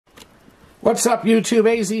What's up, YouTube?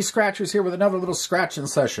 AZ Scratchers here with another little scratching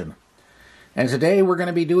session. And today we're going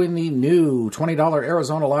to be doing the new $20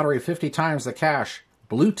 Arizona Lottery 50 times the cash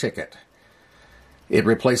blue ticket. It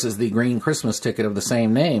replaces the green Christmas ticket of the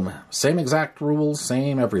same name. Same exact rules,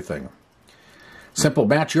 same everything. Simple,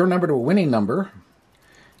 match your number to a winning number.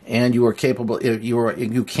 And you are capable,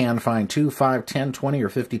 you can find 2, 5, 10, 20, or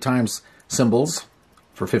 50 times symbols.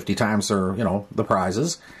 For 50 times are, the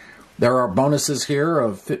prizes. There are bonuses here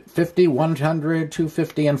of 50, 100,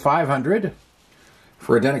 250, and 500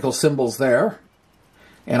 for identical symbols there.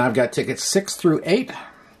 And I've got tickets 6 through 8.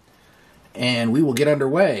 And we will get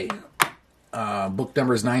underway. Book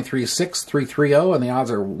number is 936330, and the odds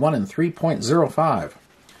are 1 in 3.05.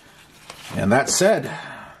 And that said,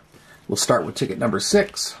 we'll start with ticket number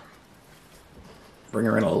 6. Bring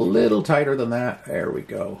her in a little tighter than that. There we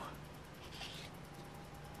go.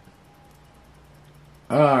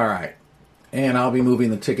 All right, and I'll be moving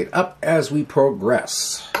the ticket up as we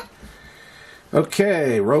progress.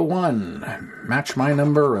 Okay, row 1. Match my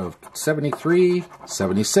number of 73,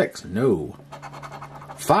 76. No.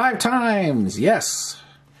 5 times. Yes.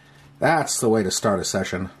 That's the way to start a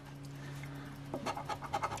session.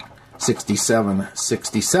 67,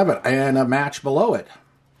 67, and a match below it.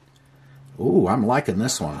 Ooh, I'm liking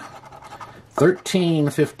this one. 13,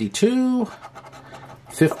 52.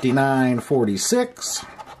 59.46,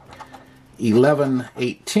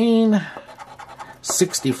 11.18,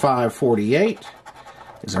 65.48.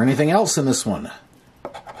 Is there anything else in this one?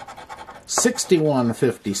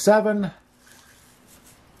 61.57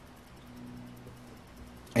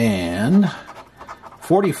 and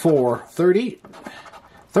 44.30,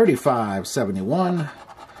 35.71,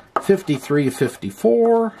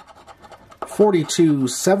 53.54,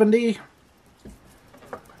 42.70.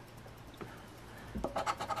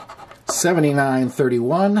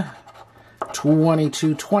 79.31,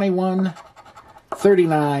 22.21,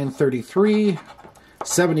 39.33,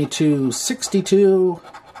 72.62,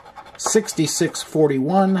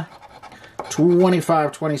 66.41,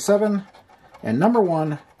 25.27, and number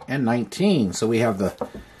 1 and 19. So we have the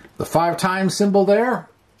 5 times symbol there,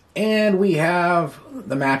 and we have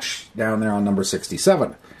the match down there on number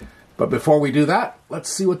 67. But before we do that,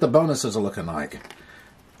 let's see what the bonuses are looking like.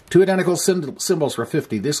 2 identical symbols for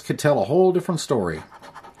 50. This could tell a whole different story.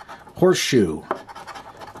 Horseshoe.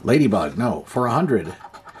 Ladybug. No. For 100.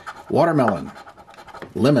 Watermelon.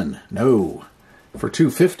 Lemon. No. For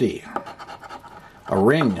 250. A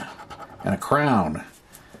ring. And a crown.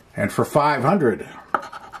 And for 500.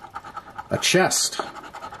 A chest.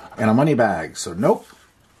 And a money bag. So nope.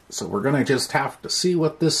 So we're going to just have to see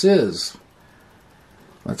what this is.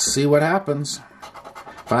 Let's see what happens.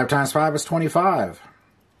 5 times 5 is 25.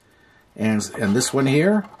 And this one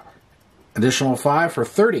here, additional 5 for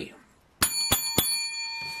 30.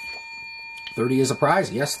 30 is a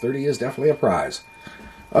prize. Yes, 30 is definitely a prize.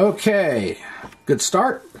 Okay, good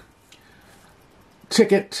start.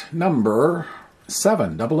 Ticket number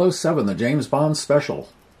 7, 007, the James Bond special.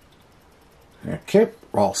 Okay,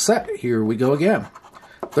 we're all set. Here we go again.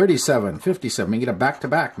 37, 57, we get a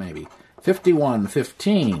back-to-back maybe. 51,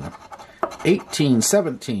 15, 18,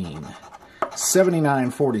 17.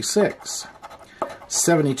 79.46,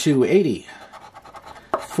 72.80,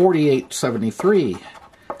 48.73,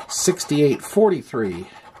 68.43,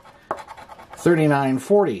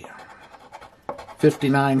 39.40,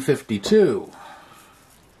 59.52,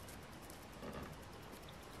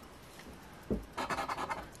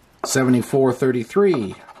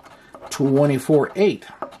 74.33, 24.8,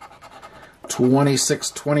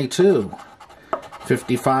 26.22,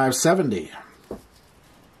 55.70.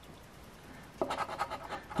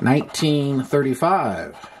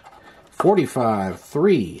 19.35,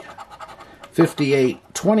 45.3,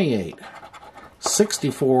 58.28,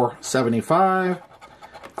 64.75,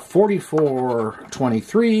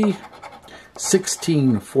 44.23,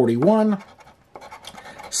 16.41,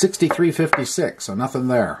 63.56. So nothing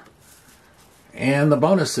there. And the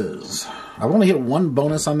bonuses. I've only hit 1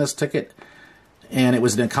 bonus on this ticket, and it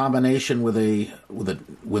was in a combination with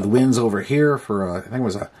wins over here for I think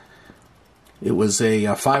it was a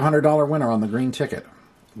 $500 winner on the green ticket,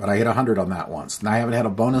 but I hit 100 on that once, and I haven't had a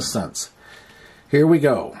bonus since. Here we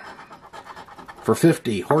go. For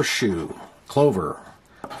 50, horseshoe, clover.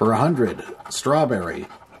 For 100, strawberry,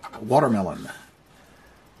 watermelon.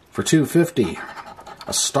 For 250,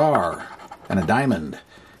 a star and a diamond.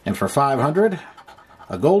 And for 500,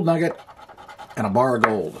 a gold nugget and a bar of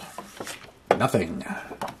gold. Nothing.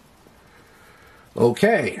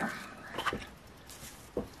 Okay.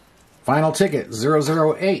 Final ticket,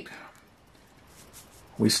 008.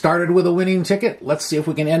 We started with a winning ticket. Let's see if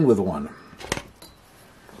we can end with one.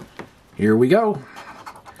 Here we go.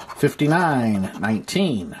 59,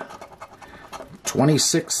 19,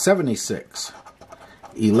 26, 76,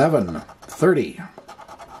 11, 30,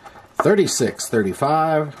 36,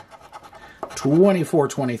 35, 24,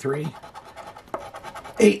 23,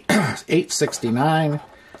 8, 8, 69,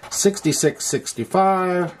 66,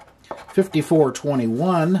 65, 54,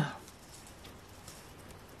 21,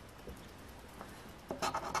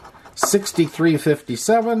 63,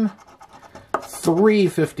 57, 3,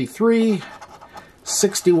 53,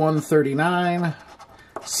 61, 39,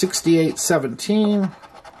 68, 17,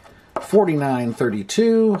 49,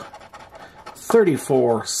 32,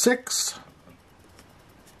 34, 6,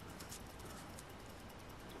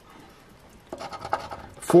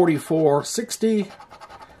 44, 60,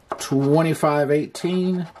 25,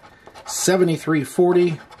 18, 73,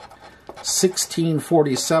 40, 16,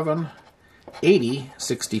 47, 80,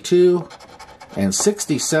 62, and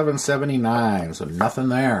 67, 79. So nothing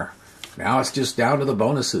there. Now it's just down to the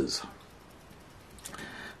bonuses.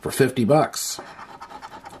 For 50 bucks,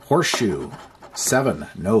 horseshoe, 7,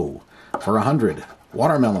 no. For 100,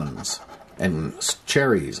 watermelons and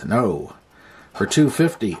cherries, no. For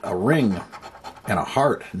 250, a ring and a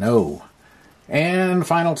heart, no. And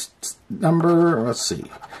final number, let's see,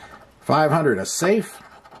 500, a safe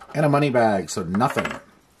and a money bag, so nothing.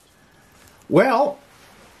 Well,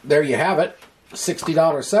 there you have it.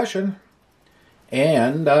 $60 session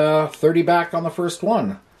and 30 back on the first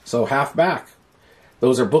one, so half back.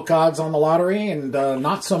 Those are book odds on the lottery, and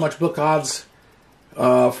not so much book odds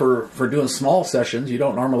for doing small sessions. You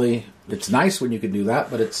don't normally, it's nice when you can do that,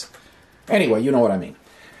 but it's, anyway, you know what I mean.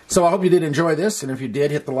 So I hope you did enjoy this, and if you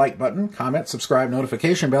did, hit the like button, comment, subscribe,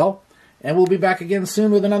 notification bell, and we'll be back again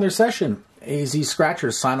soon with another session. AZ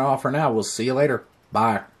Scratchers signing off for now. We'll see you later.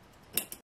 Bye.